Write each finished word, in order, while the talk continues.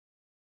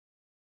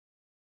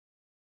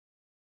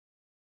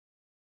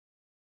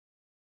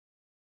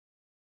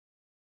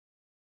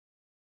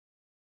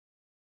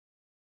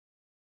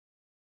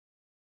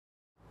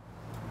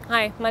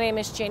Hi, my name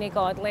is Janey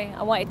Godley.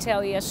 I want to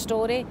tell you a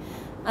story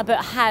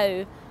about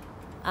how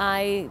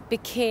I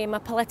became a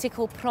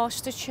political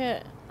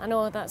prostitute. I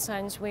know that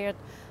sounds weird,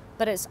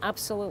 but it's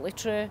absolutely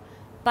true.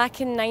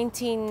 Back in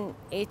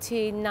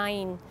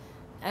 1989,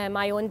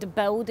 I owned a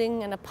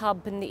building and a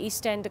pub in the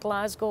East End of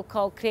Glasgow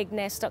called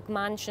Craignestock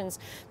Mansions.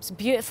 It's a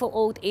beautiful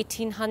old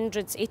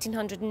 1800s,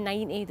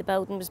 1890 the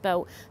building was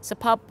built. It's a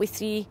pub with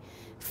three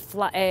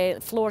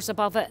floors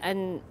above it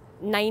and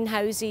 9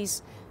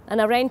 houses. And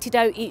I rented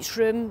out each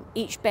room,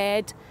 each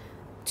bed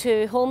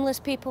to homeless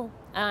people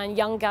and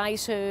young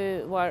guys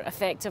who were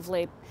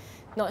effectively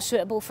not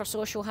suitable for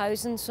social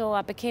housing. So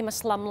I became a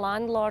slum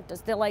landlord,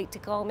 as they like to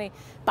call me.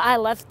 But I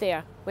lived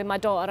there with my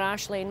daughter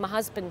Ashley and my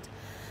husband.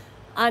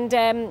 And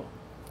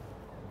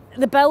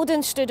the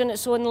building stood on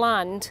its own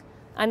land,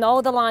 and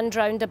all the land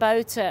round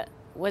about it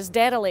was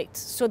derelict.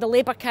 So the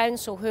Labour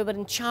Council, who were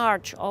in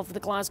charge of the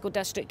Glasgow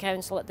District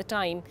Council at the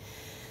time,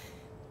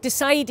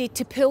 decided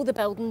to pull the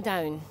building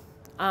down.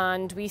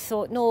 And we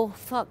thought, no,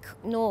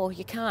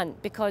 you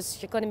can't, because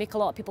you're going to make a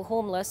lot of people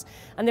homeless.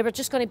 And they were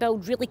just going to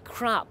build really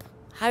crap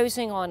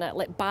housing on it,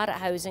 like Barratt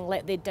housing,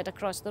 like they did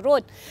across the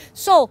road.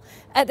 So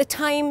at the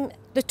time,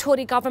 the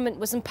Tory government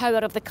was in power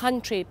of the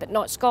country, but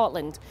not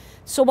Scotland.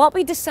 So what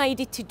we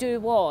decided to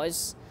do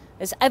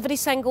is every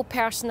single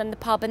person in the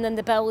pub and in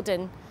the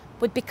building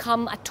would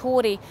become a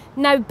Tory.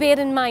 Now, bear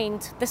in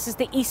mind, this is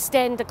the East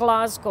End of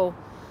Glasgow.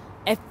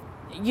 If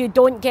you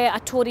don't get a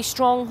Tory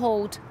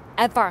stronghold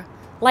ever,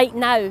 like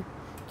now,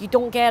 you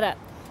don't get it.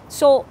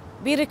 So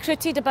we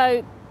recruited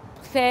about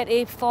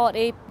 30,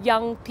 40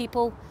 young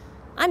people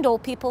and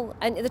old people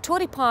into the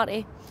Tory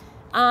party,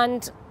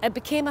 and it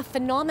became a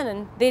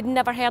phenomenon they'd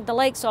never heard the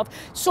likes of.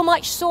 So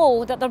much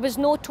so that there was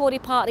no Tory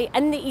party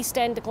in the East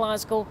End of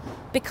Glasgow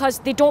because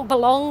they don't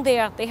belong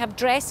there. They have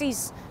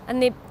dresses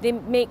and they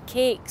make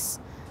cakes,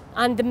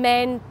 and the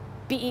men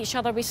beat each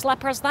other with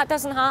slippers. That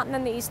doesn't happen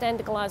in the East End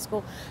of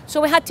Glasgow.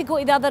 So we had to go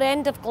to the other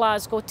end of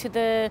Glasgow, to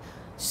the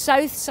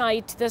south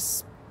side, to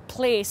this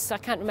place, I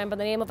can't remember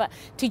the name of it,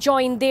 to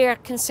join their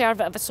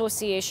Conservative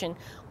association.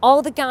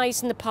 All the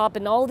guys in the pub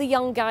and all the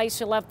young guys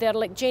who lived there,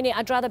 like, Janey,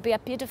 I'd rather be a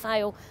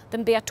paedophile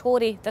than be a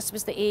Tory. This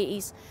was the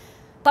 80s.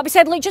 But we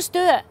said, look, just do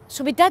it.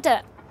 So we did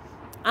it.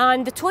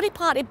 And the Tory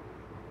party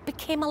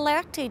became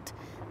alerted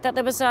that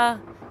there was a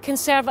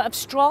Conservative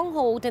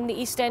stronghold in the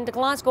East End of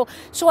Glasgow.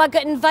 So I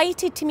got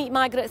invited to meet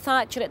Margaret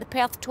Thatcher at the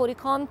Perth Tory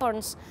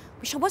conference,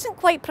 which I wasn't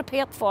quite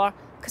prepared for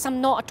because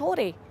I'm not a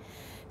Tory.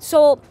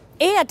 So,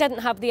 I didn't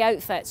have the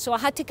outfit, so I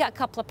had to get a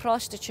couple of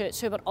prostitutes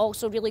who were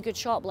also really good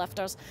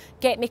shoplifters,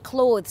 get me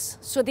clothes.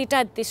 So they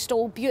did, they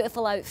stole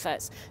beautiful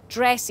outfits,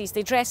 dresses,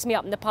 they dressed me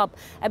up in the pub.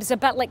 It was a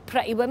bit like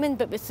Pretty Women,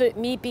 but without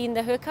me being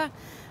the hooker.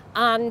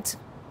 And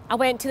I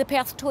went to the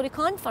Perth Tory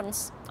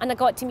conference and I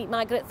got to meet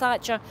Margaret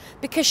Thatcher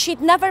because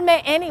she'd never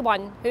met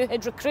anyone who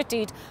had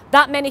recruited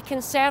that many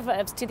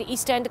Conservatives to the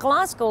East End of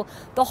Glasgow.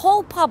 The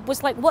whole pub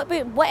was like,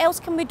 what else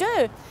can we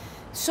do?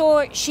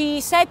 So she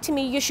said to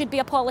me, you should be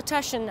a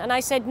politician. And I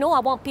said, no, I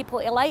want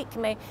people to like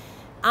me.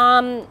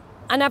 I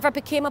never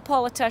became a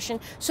politician.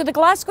 So the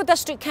Glasgow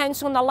District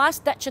Council, in the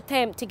last ditch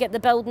attempt to get the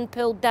building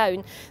pulled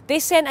down, they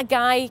sent a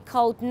guy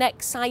called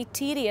Nick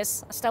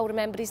Sitarius, I still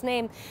remember his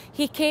name.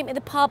 He came to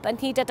the pub and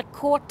he did a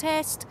core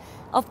test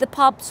of the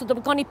pub. So they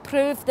were going to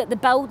prove that the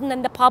building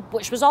and the pub,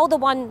 which was all the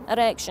one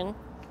erection,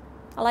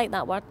 I like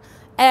that word,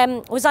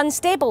 was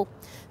unstable.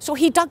 So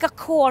he dug a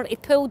core, he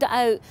pulled it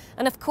out,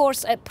 and of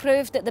course it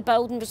proved that the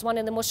building was one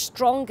of the most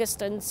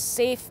strongest and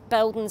safe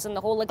buildings in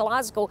the whole of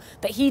Glasgow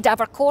that he'd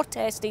ever core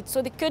tested,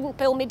 so they couldn't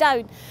pull me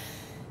down.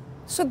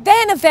 So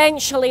then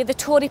eventually the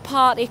Tory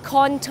party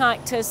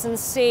contact us and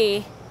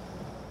say,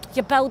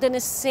 your building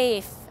is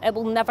safe, it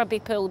will never be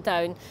pulled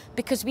down,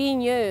 because we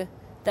knew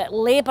that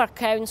Labour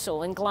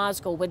Council in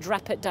Glasgow would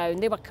rip it down.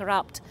 They were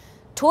corrupt.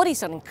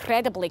 Tories are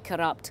incredibly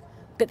corrupt,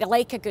 but they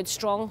like a good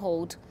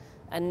stronghold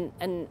in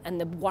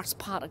the worst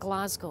part of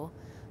Glasgow.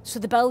 So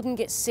the building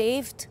gets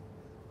saved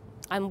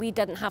and we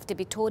didn't have to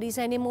be Tories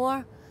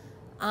anymore,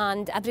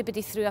 and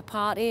everybody threw a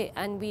party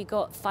and we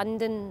got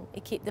funding to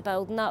keep the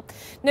building up.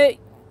 Now,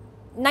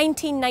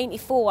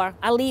 1994,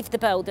 I leave the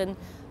building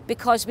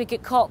because we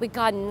get caught with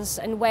guns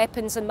and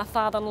weapons in my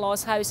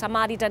father-in-law's house. I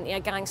married into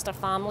a gangster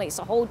family. It's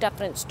a whole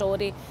different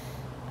story.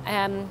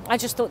 I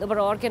just thought they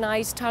were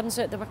organised. Turns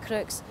out they were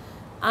crooks.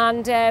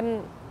 And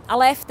I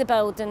left the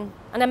building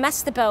and I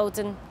missed the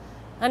building.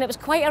 And it was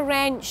quite a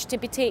wrench to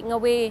be taken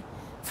away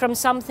from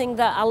something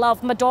that I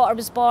love. My daughter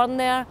was born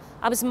there.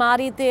 I was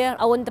married there.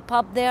 I owned the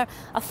pub there.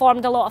 I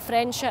formed a lot of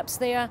friendships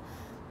there.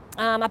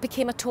 I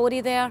became a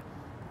Tory there.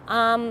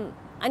 And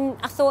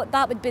I thought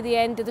that would be the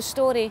end of the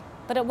story,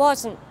 but it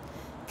wasn't.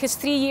 Because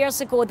 3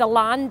 years ago, the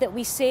land that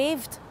we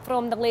saved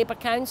from the Labour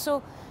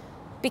Council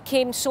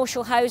became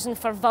social housing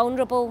for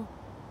vulnerable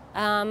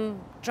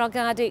drug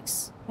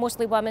addicts,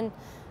 mostly women,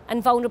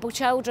 and vulnerable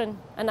children,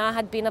 and I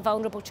had been a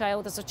vulnerable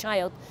child as a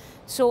child.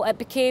 So it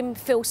became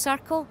full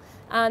circle,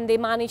 and they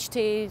managed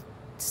to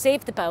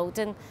save the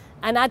building.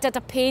 And I did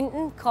a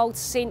painting called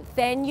St.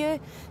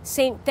 Thenu.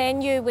 St.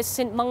 Thenu was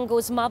St.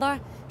 Mungo's mother.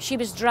 She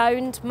was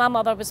drowned. My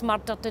mother was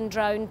murdered and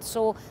drowned,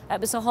 so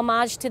it was a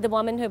homage to the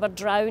women who were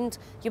drowned.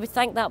 You would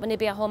think that wouldn't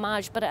be a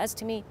homage, but it is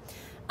to me.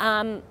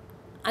 And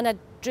I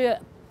drew a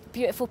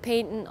beautiful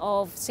painting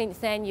of St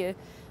Thenu,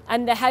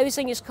 and the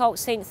housing is called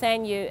St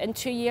Thenu, and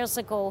 2 years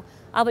ago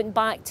I went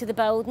back to the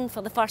building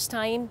for the first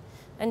time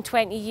in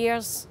 20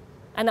 years,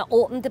 and I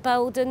opened the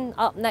building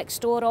up next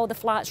door, all the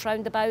flats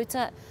round about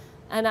it,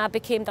 and I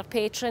became their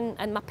patron,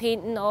 and my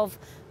painting of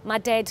my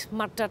dead,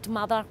 murdered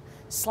mother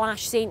 /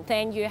 St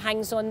Thenu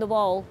hangs on the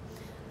wall,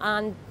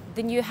 and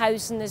the new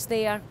housing is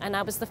there, and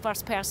I was the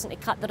first person to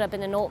cut the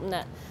ribbon and open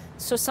it.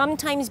 So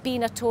sometimes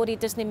being a Tory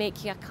doesn't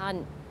make you a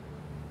cunt.